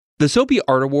The Soapy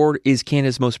Art Award is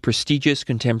Canada's most prestigious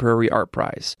contemporary art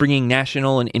prize, bringing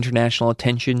national and international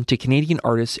attention to Canadian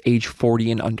artists aged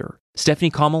 40 and under. Stephanie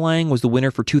Komalang was the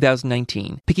winner for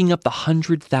 2019, picking up the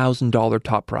 $100,000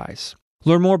 top prize.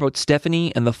 Learn more about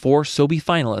Stephanie and the 4 Soapy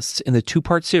finalists in the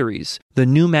 2-part series, The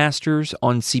New Masters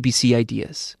on CBC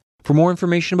Ideas. For more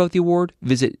information about the award,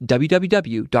 visit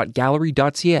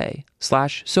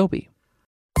www.gallery.ca/Soapy.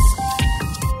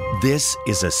 This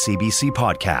is a CBC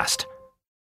podcast.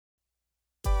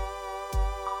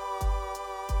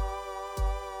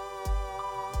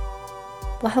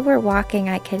 While we're walking,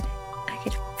 I could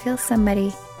feel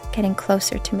somebody getting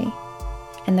closer to me.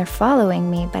 And they're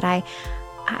following me, but I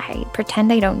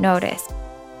pretend I don't notice.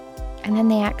 And then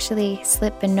they actually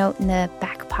slip a note in the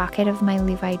back pocket of my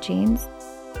Levi jeans.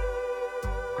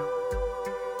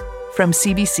 From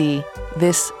CBC,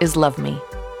 this is Love Me,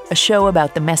 a show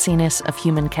about the messiness of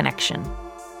human connection.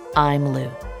 I'm Lou.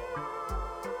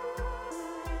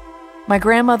 My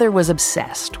grandmother was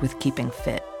obsessed with keeping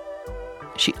fit.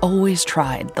 She always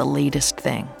tried the latest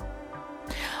thing.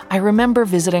 I remember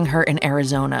visiting her in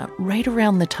Arizona right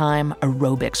around the time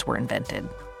aerobics were invented.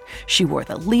 She wore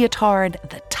the leotard,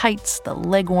 the tights, the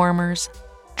leg warmers,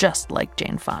 just like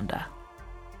Jane Fonda.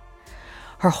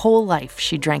 Her whole life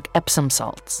she drank Epsom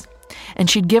salts, and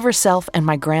she'd give herself and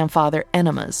my grandfather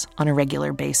enemas on a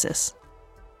regular basis.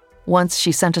 Once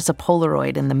she sent us a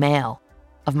Polaroid in the mail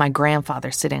of my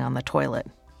grandfather sitting on the toilet,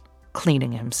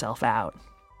 cleaning himself out.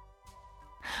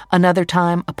 Another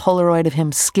time, a Polaroid of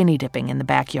him skinny dipping in the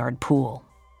backyard pool.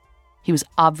 He was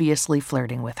obviously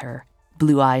flirting with her,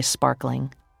 blue eyes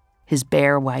sparkling, his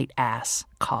bare white ass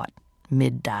caught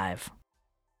mid-dive.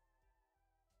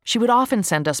 She would often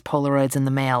send us Polaroids in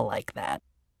the mail like that.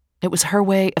 It was her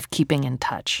way of keeping in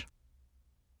touch.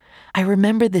 I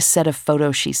remember this set of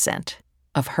photos she sent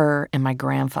of her and my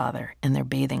grandfather in their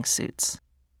bathing suits.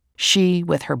 She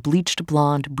with her bleached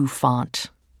blonde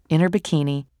bouffant in her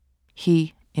bikini,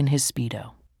 he in his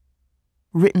Speedo.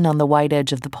 Written on the white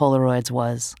edge of the Polaroids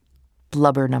was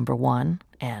Blubber number 1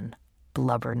 and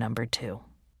Blubber number 2.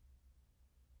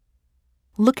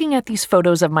 Looking at these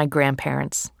photos of my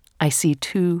grandparents, I see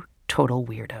 2 total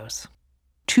weirdos.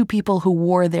 2 people who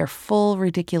wore their full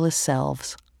ridiculous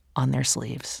selves on their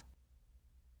sleeves.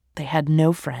 They had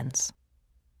no friends,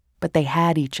 but they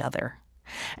had each other,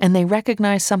 and they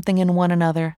recognized something in one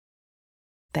another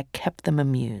that kept them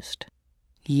amused.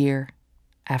 Year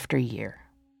after year.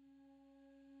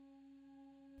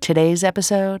 Today's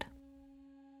episode,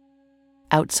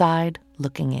 Outside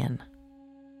Looking In.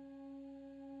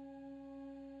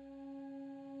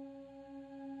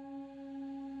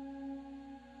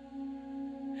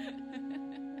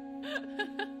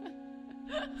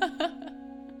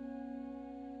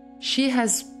 She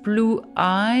has blue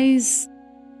eyes.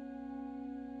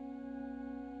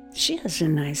 She has a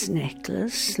nice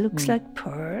necklace, looks like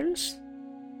pearls.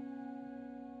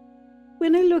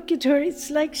 When I look at her,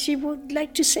 it's like she would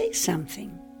like to say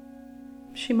something.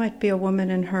 She might be a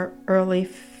woman in her early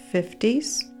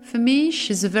 50s. For me,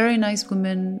 she's a very nice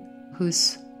woman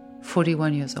who's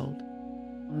 41 years old.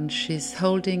 And she's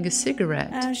holding a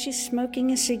cigarette. She's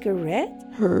smoking a cigarette.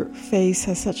 Her face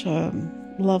has such a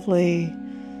lovely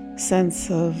sense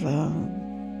of,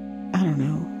 I don't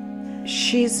know.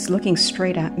 She's looking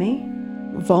straight at me.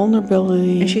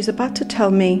 Vulnerability. And she's about to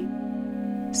tell me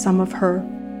some of her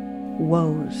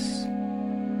woes.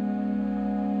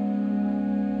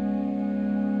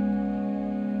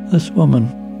 This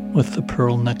woman with the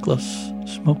pearl necklace,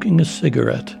 smoking a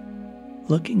cigarette,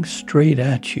 looking straight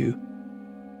at you.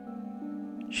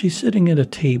 She's sitting at a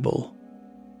table,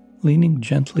 leaning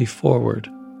gently forward.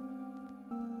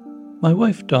 My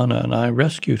wife Donna and I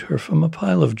rescued her from a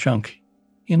pile of junk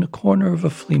in a corner of a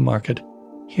flea market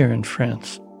here in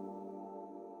France.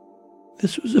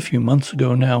 This was a few months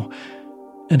ago now,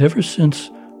 and ever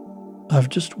since, I've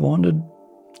just wanted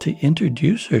to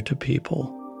introduce her to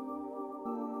people.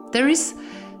 There is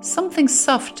something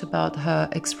soft about her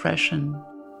expression.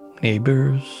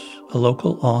 Neighbors, a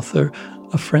local author,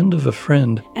 a friend of a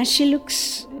friend. And she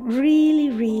looks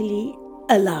really, really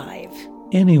alive.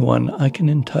 Anyone I can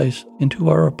entice into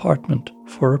our apartment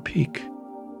for a peek.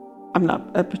 I'm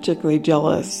not a particularly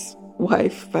jealous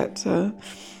wife, but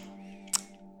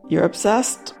you're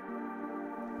obsessed.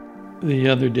 The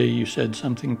other day you said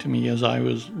something to me as I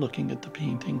was looking at the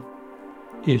painting.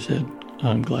 You said,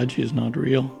 I'm glad she's not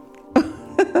real.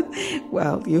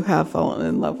 Well, you have fallen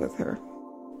in love with her.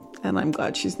 And I'm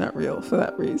glad she's not real for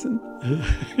that reason.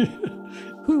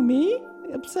 Who, me?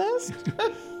 Obsessed?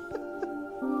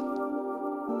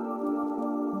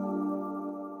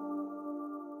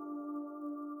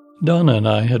 Donna and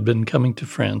I had been coming to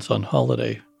France on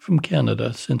holiday from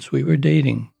Canada since we were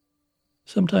dating,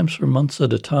 sometimes for months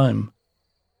at a time.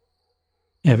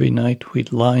 Every night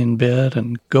we'd lie in bed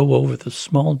and go over the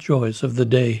small joys of the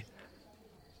day.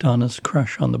 Donna's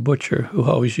crush on the butcher, who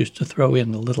always used to throw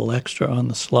in a little extra on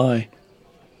the sly.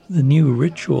 The new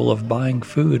ritual of buying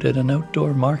food at an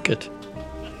outdoor market.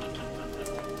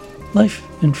 Life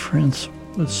in France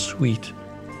was sweet,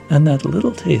 and that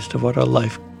little taste of what our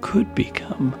life could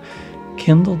become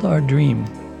kindled our dream.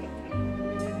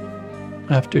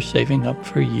 After saving up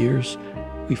for years,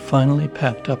 we finally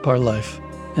packed up our life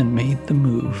and made the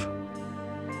move.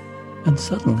 And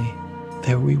suddenly,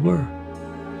 there we were,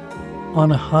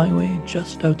 on a highway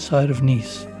just outside of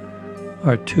Nice,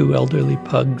 our two elderly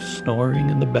pugs snoring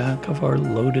in the back of our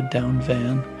loaded-down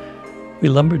van. We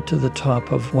lumbered to the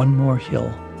top of one more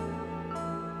hill,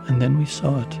 and then we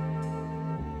saw it.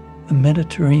 The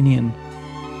Mediterranean.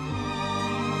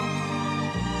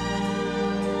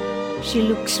 She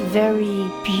looks very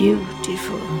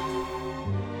beautiful.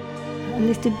 A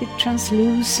little bit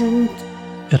translucent.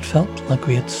 It felt like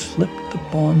we had slipped the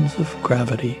bonds of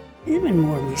gravity. Even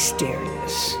more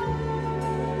mysterious.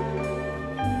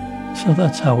 So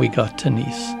that's how we got to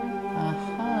Nice.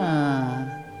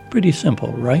 Aha. Pretty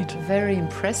simple, right? Very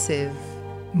impressive.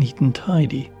 Neat and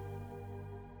tidy.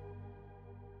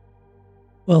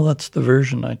 Well, that's the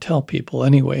version I tell people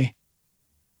anyway.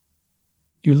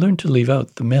 You learn to leave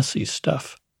out the messy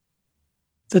stuff.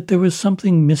 That there was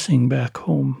something missing back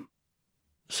home.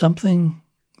 Something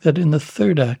that in the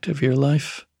third act of your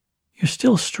life, you're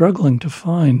still struggling to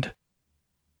find.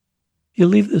 You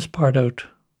leave this part out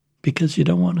because you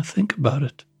don't want to think about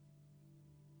it.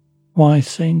 Why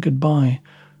saying goodbye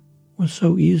was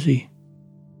so easy.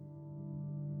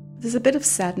 There's a bit of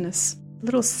sadness, a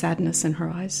little sadness in her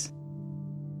eyes.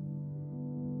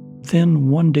 Then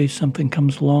one day something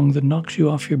comes along that knocks you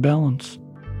off your balance.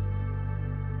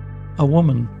 A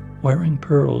woman wearing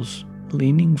pearls,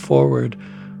 leaning forward,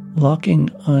 locking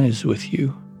eyes with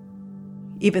you.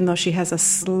 Even though she has a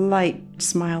slight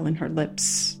smile in her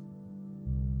lips,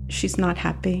 she's not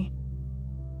happy.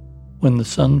 When the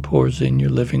sun pours in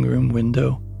your living room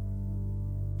window,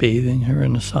 bathing her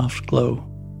in a soft glow,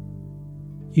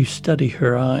 you study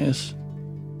her eyes,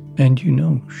 and you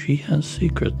know she has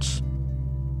secrets.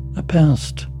 A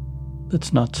past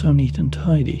that's not so neat and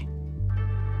tidy.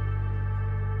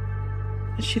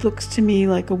 She looks to me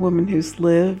like a woman who's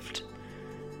lived,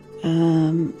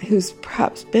 who's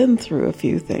perhaps been through a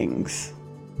few things.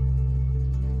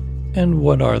 And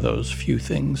what are those few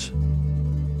things?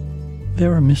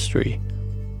 They're a mystery,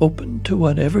 open to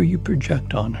whatever you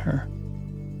project on her.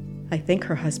 I think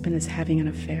her husband is having an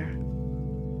affair.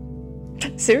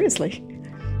 Seriously.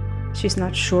 She's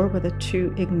not sure whether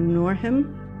to ignore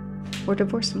him or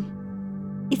divorce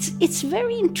him. It's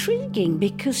very intriguing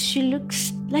because she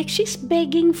looks like she's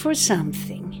begging for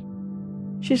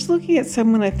something. She's looking at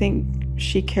someone I think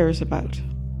she cares about.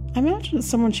 I imagine it's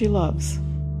someone she loves,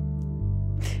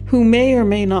 who may or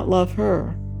may not love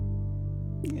her.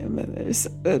 There's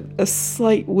a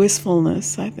slight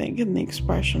wistfulness, I think, in the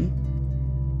expression.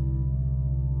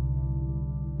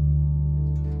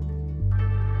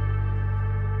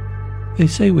 They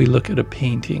say we look at a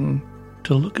painting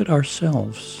to look at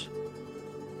ourselves.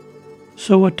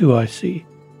 So what do I see?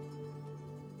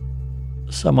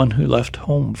 Someone who left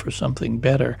home for something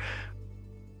better,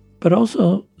 but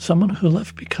also someone who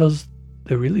left because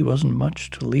there really wasn't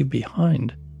much to leave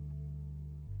behind.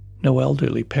 No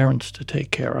elderly parents to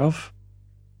take care of.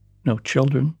 No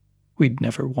children. We'd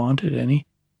never wanted any.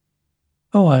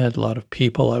 Oh, I had a lot of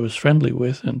people I was friendly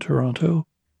with in Toronto,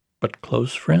 but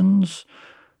close friends?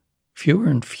 Fewer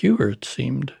and fewer, it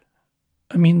seemed.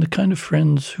 I mean, the kind of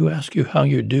friends who ask you how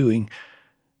you're doing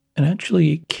and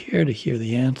actually care to hear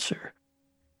the answer.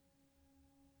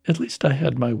 At least I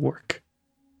had my work,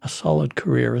 a solid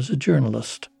career as a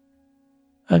journalist.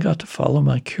 I got to follow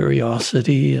my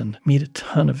curiosity and meet a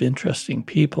ton of interesting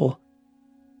people.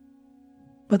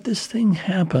 But this thing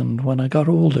happened when I got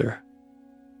older.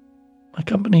 My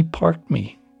company parked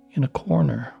me in a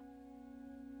corner.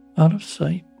 Out of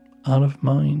sight, out of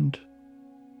mind.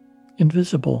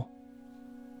 Invisible.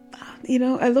 You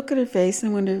know, I look at her face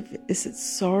and wonder, is it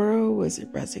sorrow? Is it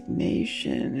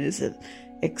resignation? Is it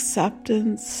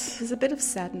acceptance? There's a bit of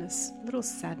sadness, a little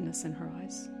sadness in her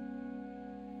eyes.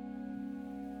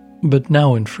 But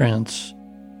now in France,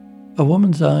 a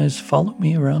woman's eyes follow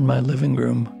me around my living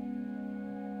room.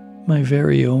 My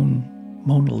very own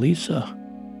Mona Lisa.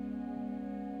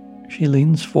 She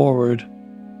leans forward,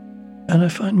 and I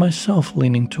find myself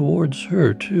leaning towards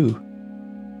her too,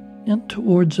 and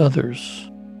towards others.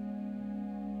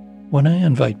 When I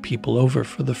invite people over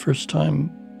for the first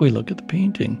time, we look at the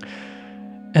painting.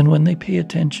 And when they pay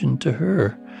attention to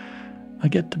her, I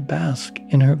get to bask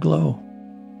in her glow.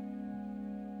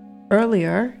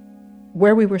 Earlier,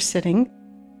 where we were sitting,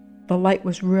 the light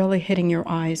was really hitting your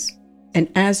eyes. And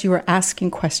as you were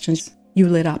asking questions, you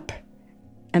lit up.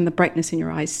 And the brightness in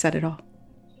your eyes said it all.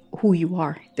 Who you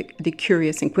are, the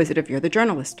curious, inquisitive, you're the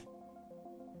journalist.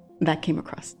 That came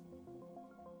across.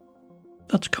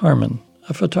 That's Carmen,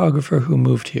 a photographer who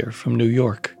moved here from New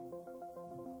York.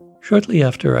 Shortly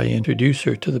after I introduce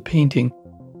her to the painting,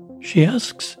 she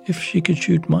asks if she could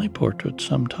shoot my portrait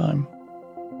sometime.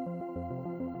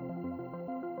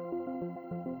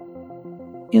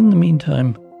 In the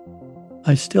meantime,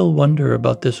 I still wonder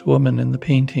about this woman in the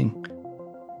painting,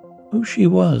 who she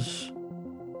was.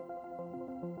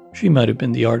 She might have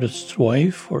been the artist's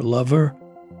wife or lover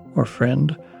or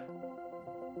friend,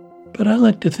 but I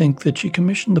like to think that she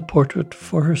commissioned the portrait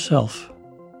for herself,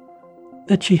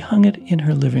 that she hung it in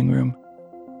her living room,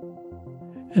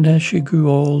 and as she grew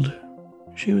old,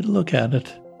 she would look at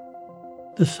it,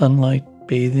 the sunlight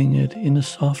bathing it in a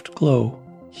soft glow.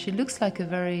 She looks like a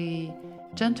very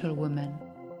gentle woman,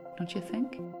 don't you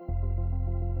think?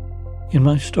 In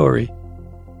my story,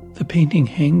 the painting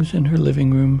hangs in her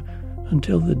living room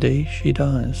until the day she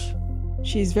dies.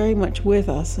 She's very much with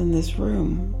us in this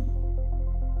room.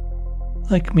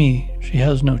 Like me, she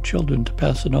has no children to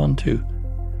pass it on to,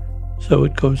 so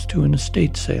it goes to an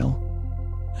estate sale,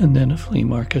 and then a flea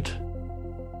market.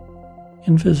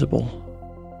 Invisible,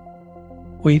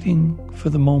 waiting for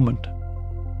the moment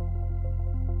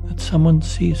that someone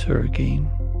sees her again.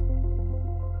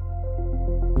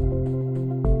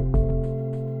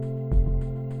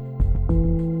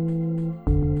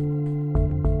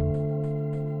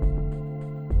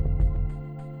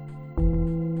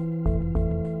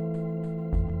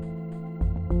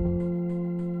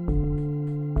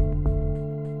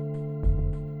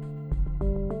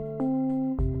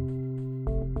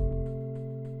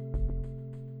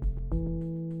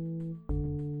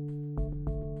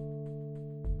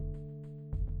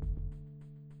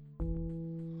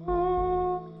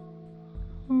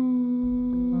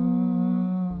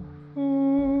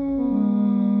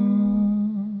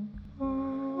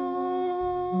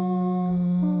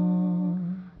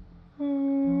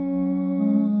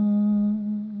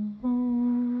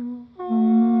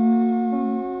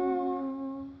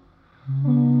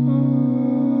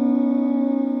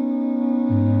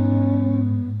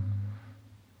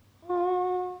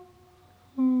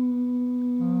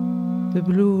 The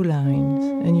blue lines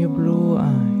in your blue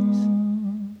eyes,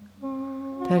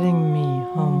 telling me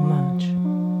how much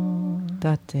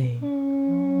that day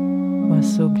was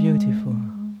so beautiful.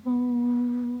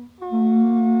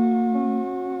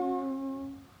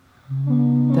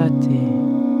 That day,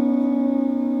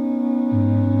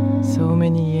 so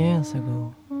many years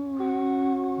ago,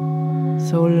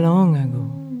 so long ago,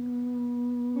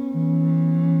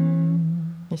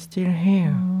 is still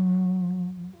here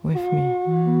with me.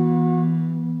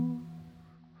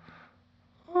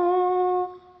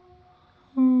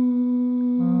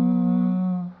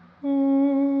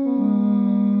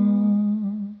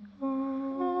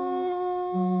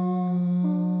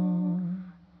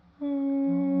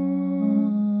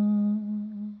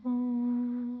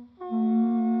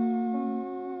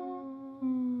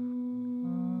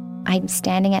 I'm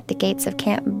standing at the gates of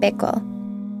Camp Bickle,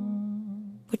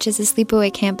 which is a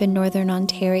sleepaway camp in northern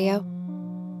Ontario.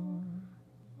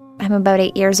 I'm about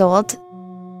 8 years old,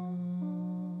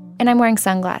 and I'm wearing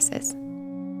sunglasses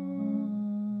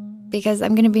because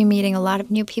I'm going to be meeting a lot of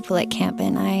new people at camp,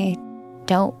 and I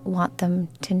don't want them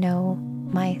to know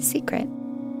my secret.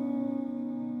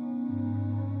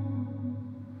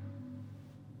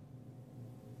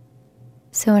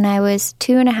 So when I was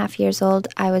 2.5 years old,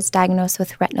 I was diagnosed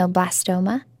with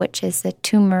retinoblastoma, which is a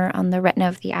tumor on the retina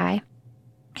of the eye.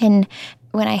 And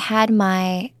when I had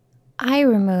my eye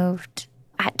removed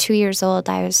at 2 years old,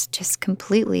 I was just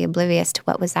completely oblivious to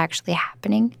what was actually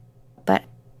happening. But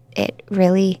it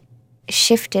really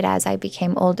shifted as I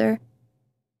became older.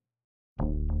 I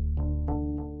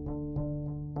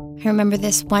remember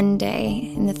this one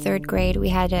day in the 3rd grade, we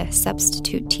had a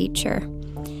substitute teacher.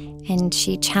 And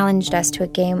she challenged us to a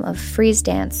game of freeze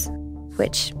dance,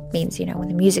 which means, when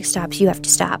the music stops, you have to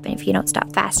stop. And if you don't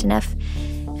stop fast enough,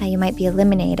 you might be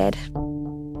eliminated.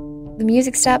 The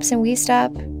music stops and we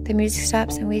stop. The music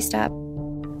stops and we stop.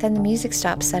 Then the music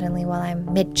stops suddenly while I'm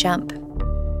mid-jump.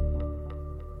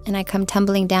 And I come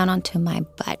tumbling down onto my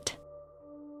butt.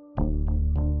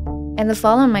 And the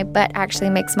fall on my butt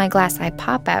actually makes my glass eye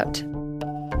pop out.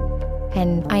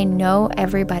 And I know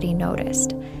everybody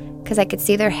noticed, because I could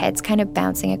see their heads kind of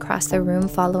bouncing across the room,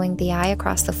 following the eye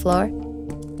across the floor.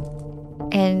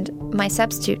 and my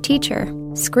substitute teacher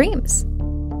screams.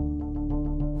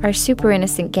 Our super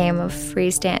innocent game of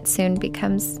freeze dance soon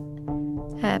becomes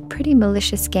a pretty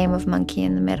malicious game of monkey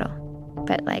in the middle,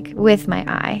 but like with my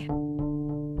eye.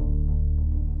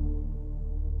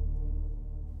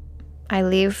 I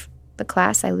leave the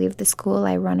class, I leave the school,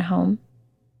 I run home.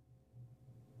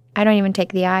 I don't even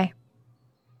take the eye.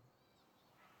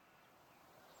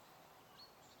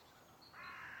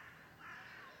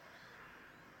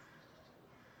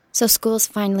 So school's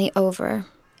finally over,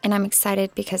 and I'm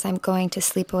excited because I'm going to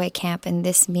sleepaway camp, and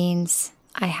this means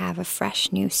I have a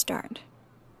fresh new start.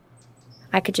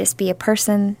 I could just be a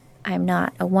person. I'm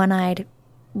not a one-eyed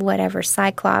whatever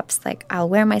cyclops. Like, I'll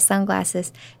wear my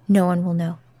sunglasses. No one will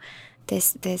know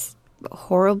this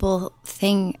horrible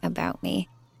thing about me.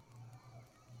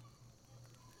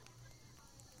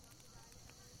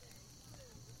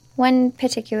 One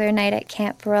particular night at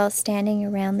camp, we're all standing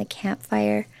around the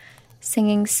campfire,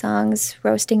 singing songs,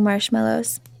 roasting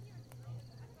marshmallows.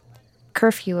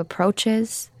 Curfew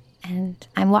approaches, and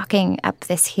I'm walking up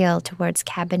this hill towards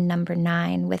cabin number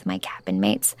 9 with my cabin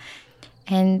mates.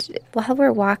 And while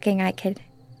we're walking, I could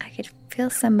feel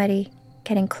somebody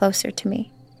getting closer to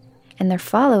me. And they're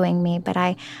following me, but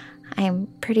I'm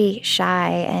pretty shy,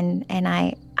 and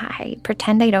I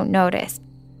pretend I don't notice.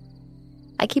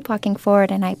 I keep walking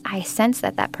forward, and I sense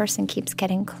that person keeps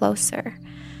getting closer.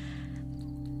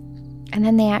 And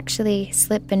then they actually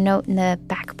slip a note in the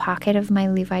back pocket of my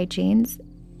Levi jeans.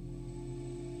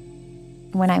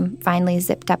 When I'm finally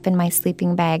zipped up in my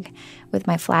sleeping bag with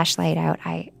my flashlight out,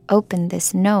 I open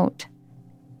this note,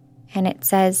 and it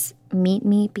says, "Meet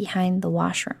me behind the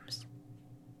washrooms."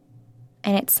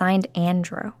 And it's signed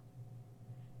Andrew.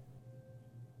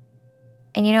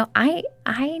 And you know,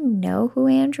 I know who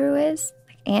Andrew is.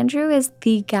 Andrew is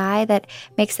the guy that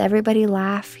makes everybody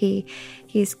laugh.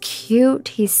 He's cute,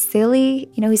 he's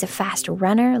silly, you know, he's a fast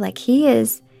runner. Like, he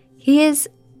is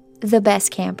the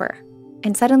best camper.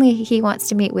 And suddenly he wants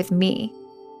to meet with me.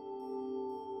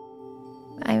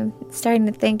 I'm starting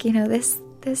to think, you know, this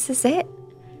is it.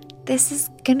 This is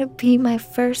gonna be my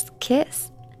first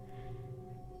kiss.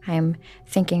 I'm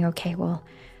thinking, okay, well,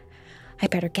 I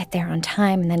better get there on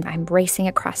time. And then I'm racing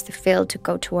across the field to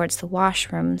go towards the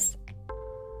washrooms.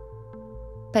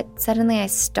 But suddenly I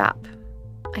stop.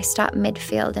 I stop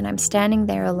midfield, and I'm standing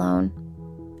there alone.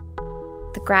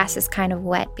 The grass is kind of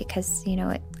wet because, you know,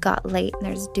 it got late and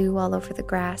there's dew all over the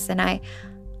grass. And I'm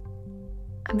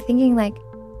thinking, like,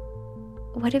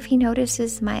 what if he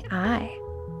notices my eye?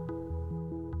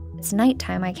 It's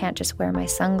nighttime, I can't just wear my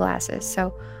sunglasses. So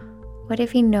what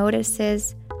if he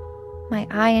notices my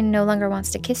eye and no longer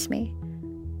wants to kiss me?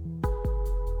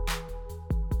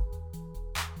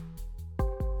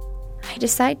 I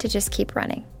decide to just keep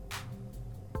running.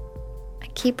 I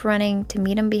keep running to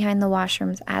meet him behind the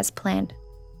washrooms as planned.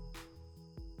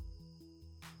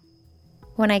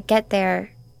 When I get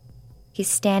there, he's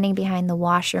standing behind the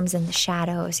washrooms in the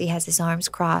shadows. He has his arms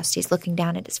crossed. He's looking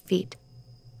down at his feet.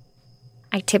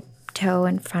 I tiptoe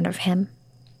in front of him,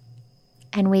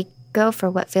 and we go for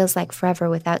what feels like forever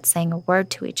without saying a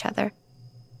word to each other.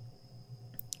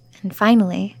 And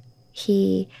finally,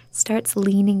 he starts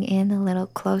leaning in a little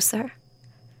closer.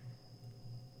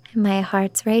 And my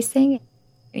heart's racing.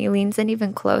 He leans in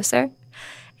even closer.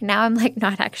 And now I'm like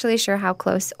not actually sure how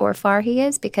close or far he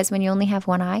is, because when you only have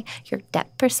one eye, your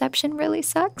depth perception really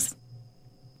sucks.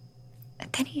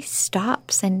 But then he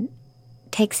stops and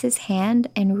takes his hand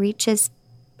and reaches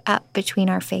up between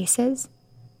our faces.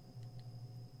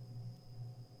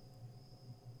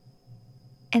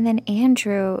 And then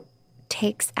Andrew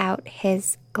takes out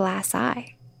his glass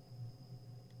eye.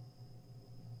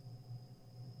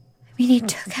 I mean, he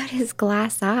took out his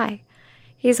glass eye.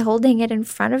 He's holding it in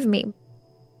front of me.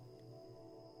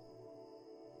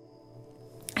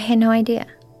 I had no idea.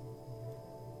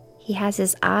 He has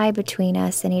his eye between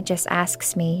us, and he just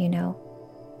asks me, you know,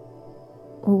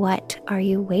 "What are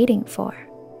you waiting for?"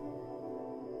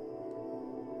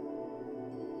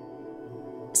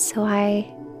 So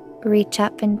I reach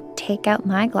up and take out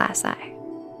my glass eye.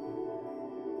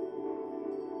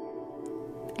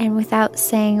 And without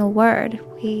saying a word,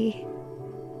 we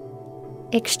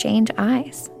exchange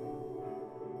eyes.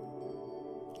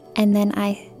 And then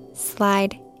I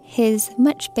slide his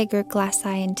much bigger glass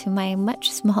eye into my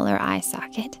much smaller eye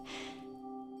socket.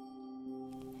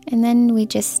 And then we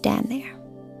just stand there,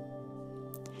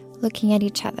 looking at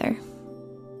each other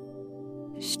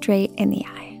straight in the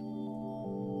eye.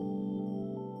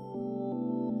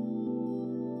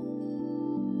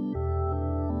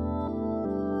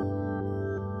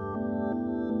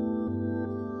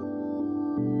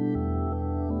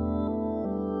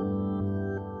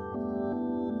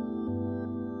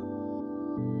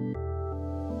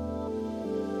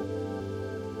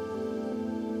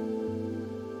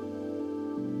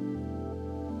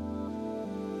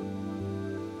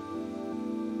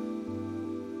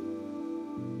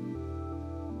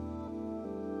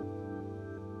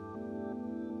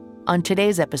 On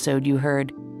today's episode, you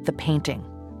heard The Painting,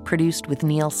 produced with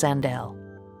Neil Sandell.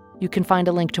 You can find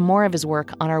a link to more of his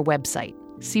work on our website,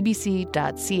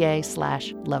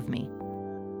 cbc.ca/loveme.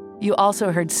 You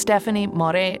also heard Stephanie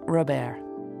Moret-Robert.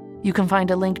 You can find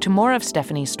a link to more of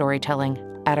Stephanie's storytelling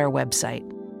at our website.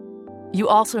 You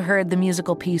also heard the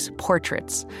musical piece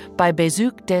Portraits by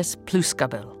Bezoek des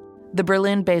Pluskabel, the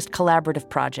Berlin-based collaborative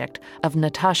project of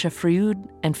Natasha Frioud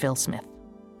and Phil Smith.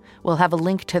 We'll have a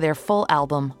link to their full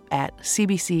album at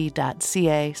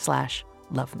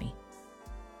cbc.ca/loveme.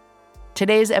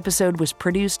 Today's episode was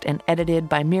produced and edited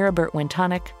by Mira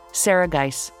Burt-Wintonic, Sarah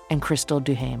Geiss, and Crystal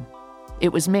Duhame.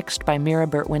 It was mixed by Mira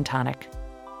Burt-Wintonic.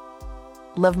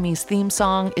 Love Me's theme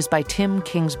song is by Tim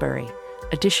Kingsbury.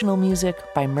 Additional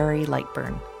music by Murray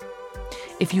Lightburn.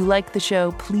 If you like the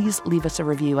show, please leave us a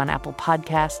review on Apple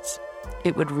Podcasts.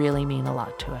 It would really mean a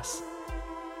lot to us.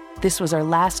 This was our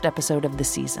last episode of the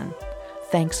season.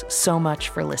 Thanks so much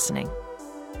for listening.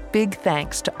 Big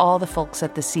thanks to all the folks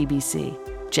at the CBC.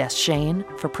 Jess Shane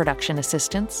for production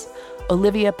assistance,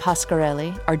 Olivia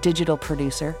Pasquarelli, our digital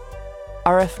producer,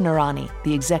 Arif Noorani,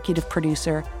 the executive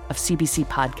producer of CBC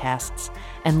Podcasts,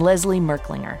 and Leslie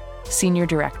Merklinger, Senior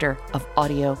Director of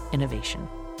Audio Innovation.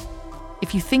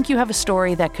 If you think you have a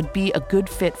story that could be a good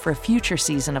fit for a future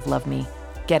season of Love Me,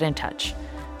 get in touch.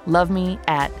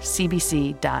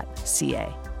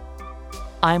 loveme@cbc.ca.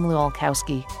 I'm Lou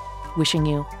Olkowski, wishing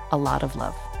you a lot of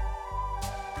love.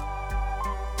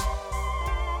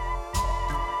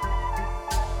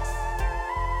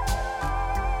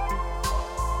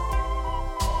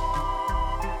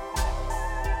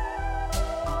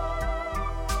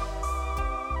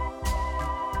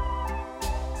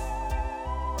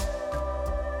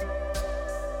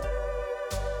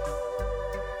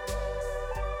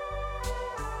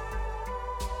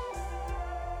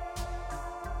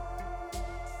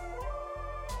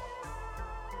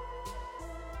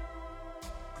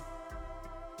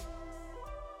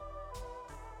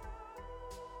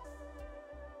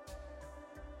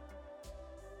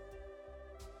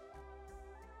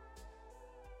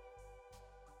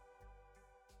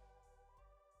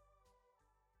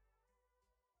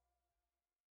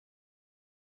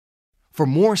 For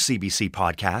more CBC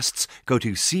podcasts, go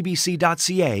to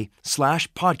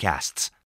cbc.ca/podcasts.